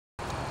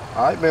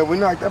All right, man, we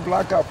knocked that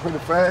block out pretty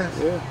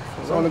fast. Yeah.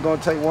 It's only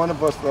gonna take one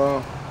of us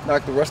to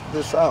knock the rest of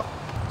this out.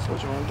 So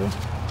what you want to do?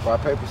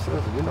 Rock, paper,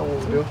 scissors. You know what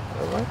we do.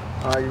 All right.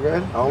 All right, you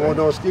ready? I don't want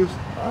no excuse.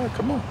 All right,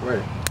 come on.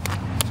 Ready.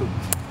 2.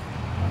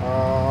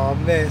 Oh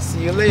man,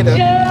 see you later.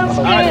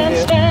 Just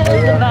can't stand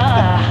the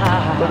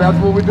light. So that's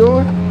what we're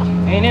doing?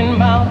 Ain't in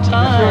about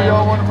time. You sure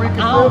y'all want to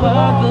reconsider?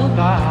 Our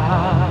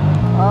goodbye.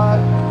 But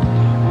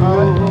how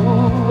will I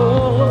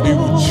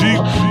live?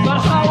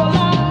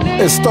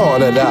 It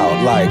started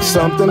out like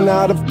something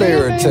out of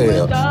fairy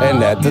tale.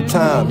 And at the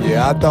time,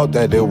 yeah, I thought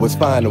that it was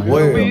fine and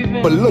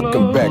well. But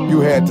looking back,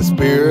 you had the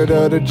spirit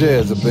of the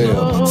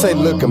Jezebel. Say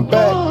looking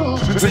back,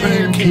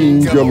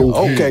 King Yellow.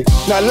 Okay,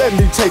 now let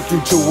me take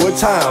you to a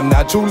time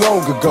not too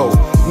long ago.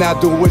 Now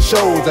doing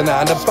shows and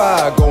 9 to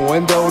 5,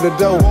 going door to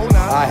door.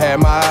 I had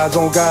my eyes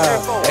on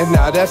God, and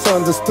now that's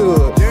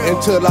understood.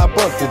 Until I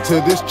bumped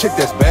into this chick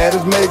that's bad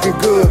as making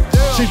good.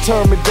 She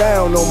turned me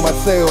down on my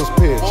sales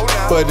pitch,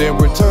 but in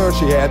return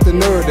she had the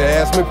nerve to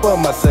ask me for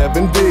my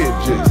 7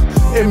 digits.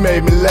 It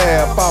made me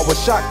laugh, I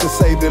was shocked to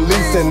say the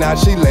least. And now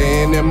she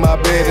laying in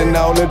my bed, and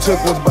all it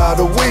took was about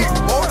a week.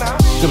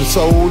 Them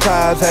soul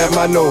ties had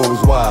my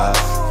nose wide.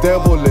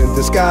 Devil in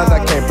disguise,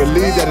 I can't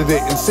believe that it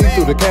didn't see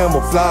through the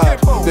camouflage.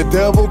 The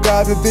devil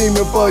got a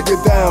demon for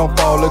your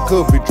downfall. It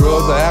could be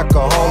drugs or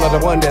alcohol, or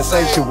the one that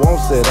say she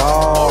wants it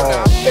all.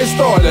 It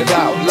started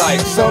out like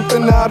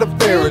something out of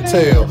fairy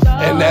tale.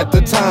 And at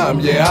the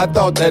time, yeah, I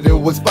thought that it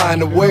was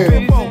fine and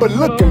well. But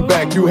looking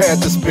back, you had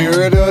the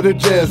spirit of the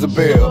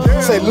Jezebel.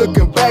 Say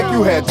looking back,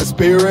 you had the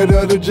spirit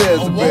of the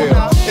Jezebel.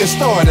 It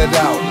started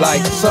out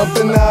like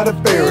something out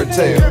of fairy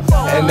tale.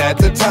 And at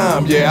the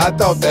time, yeah, I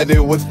thought that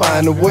it was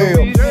fine and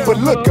well. But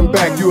looking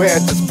back, you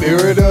had the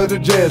spirit of the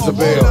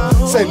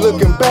Jezebel. Say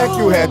looking back,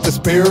 you had the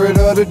spirit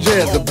of the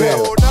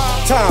Jezebel.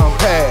 Time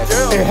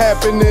passed, it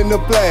happened in a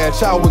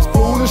flash. I was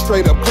foolish,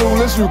 straight up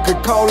clueless, you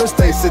could call it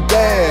Stacey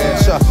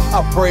Dash.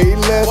 I prayed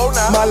less,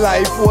 my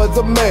life was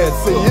a mess.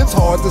 See, it's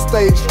hard to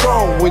stay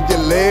strong when you're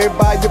led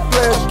by your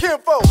flesh.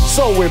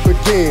 So it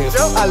begins,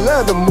 I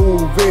let her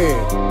move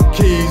in.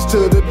 Keys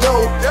to the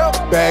door,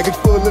 baggage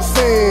full of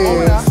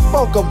sins.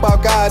 Spoke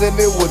about God and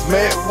it was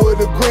met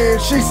with a grin.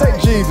 She said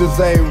Jesus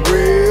ain't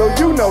real,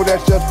 you know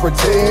that's just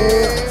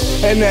pretend.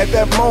 And at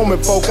that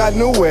moment, folk, I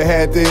knew it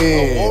had to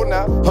end.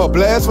 Her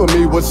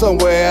blasphemy was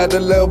somewhere at a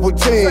level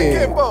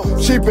 10.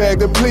 She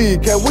begged to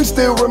plead, can we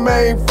still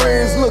remain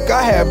friends? Look,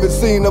 I haven't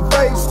seen her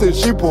face since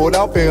she pulled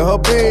off in her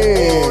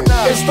bed.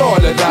 It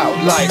started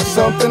out like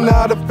something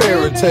out of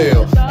fairy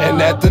tale.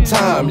 And at the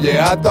time,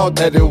 yeah, I thought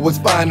that it was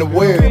fine and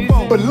well.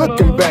 But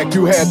looking back,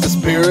 you had the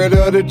spirit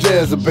of the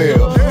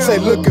Jezebel. Say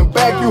looking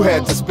back, you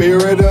had the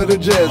spirit of the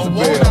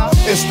Jezebel.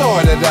 It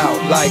started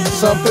out like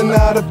something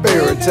out of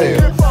fairy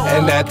tale.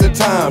 And at the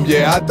time,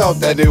 yeah, I thought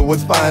that it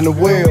was fine and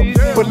well.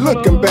 But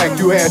looking back,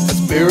 you had the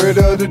spirit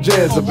of the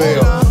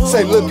Jezebel.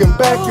 Say looking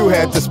back, you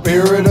had the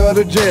spirit of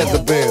the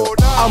Jezebel.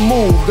 I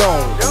moved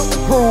on,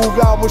 proved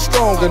I was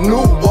stronger.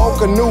 New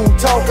walker, new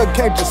talker,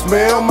 can't you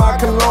smell my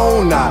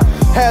cologne? I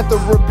had to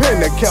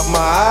repent and kept my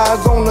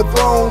eyes on the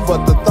throne.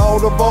 But the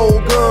thought of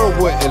old girl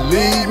wouldn't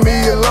leave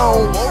me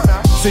alone.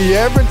 See,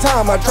 every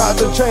time I tried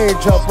to change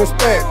her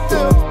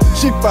perspective,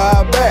 she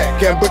fired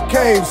back and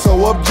became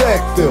so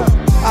objective.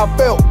 I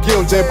felt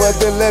guilty, but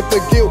then let the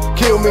guilt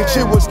kill me.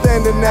 She was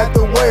standing at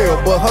the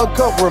well, but her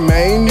cup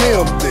remained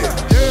empty.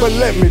 But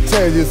let me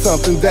tell you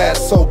something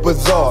that's so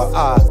bizarre.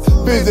 I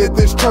visit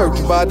this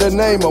church by the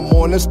name of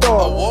Morning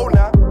Star.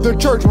 The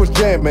church was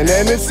jamming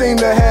and it seemed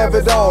to have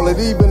it all. It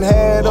even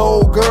had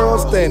old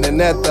girls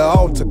standing at the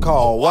altar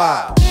call.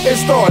 Wow. It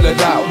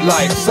started out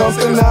like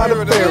something out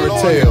of fairy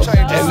tale.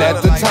 And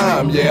at the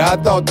time, yeah, I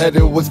thought that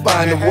it was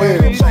fine and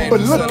well.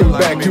 But looking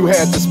back, you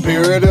had the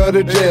spirit of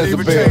the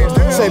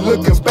Jezebel. Say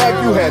looking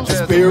back, you had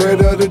the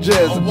spirit of the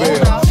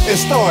Jezebel. It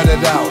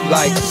started out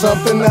like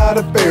something out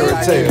of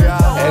fairy tale.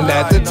 And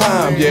at the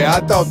time, yeah, I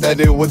thought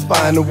that it was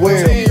fine and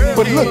well.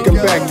 But looking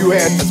back, you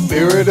had the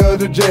spirit of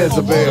the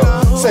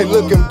Jezebel. Say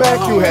looking back,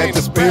 you had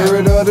the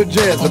spirit of the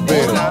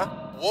Jezebel.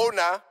 Whoa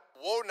now,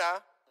 whoa now,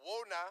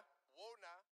 whoa now.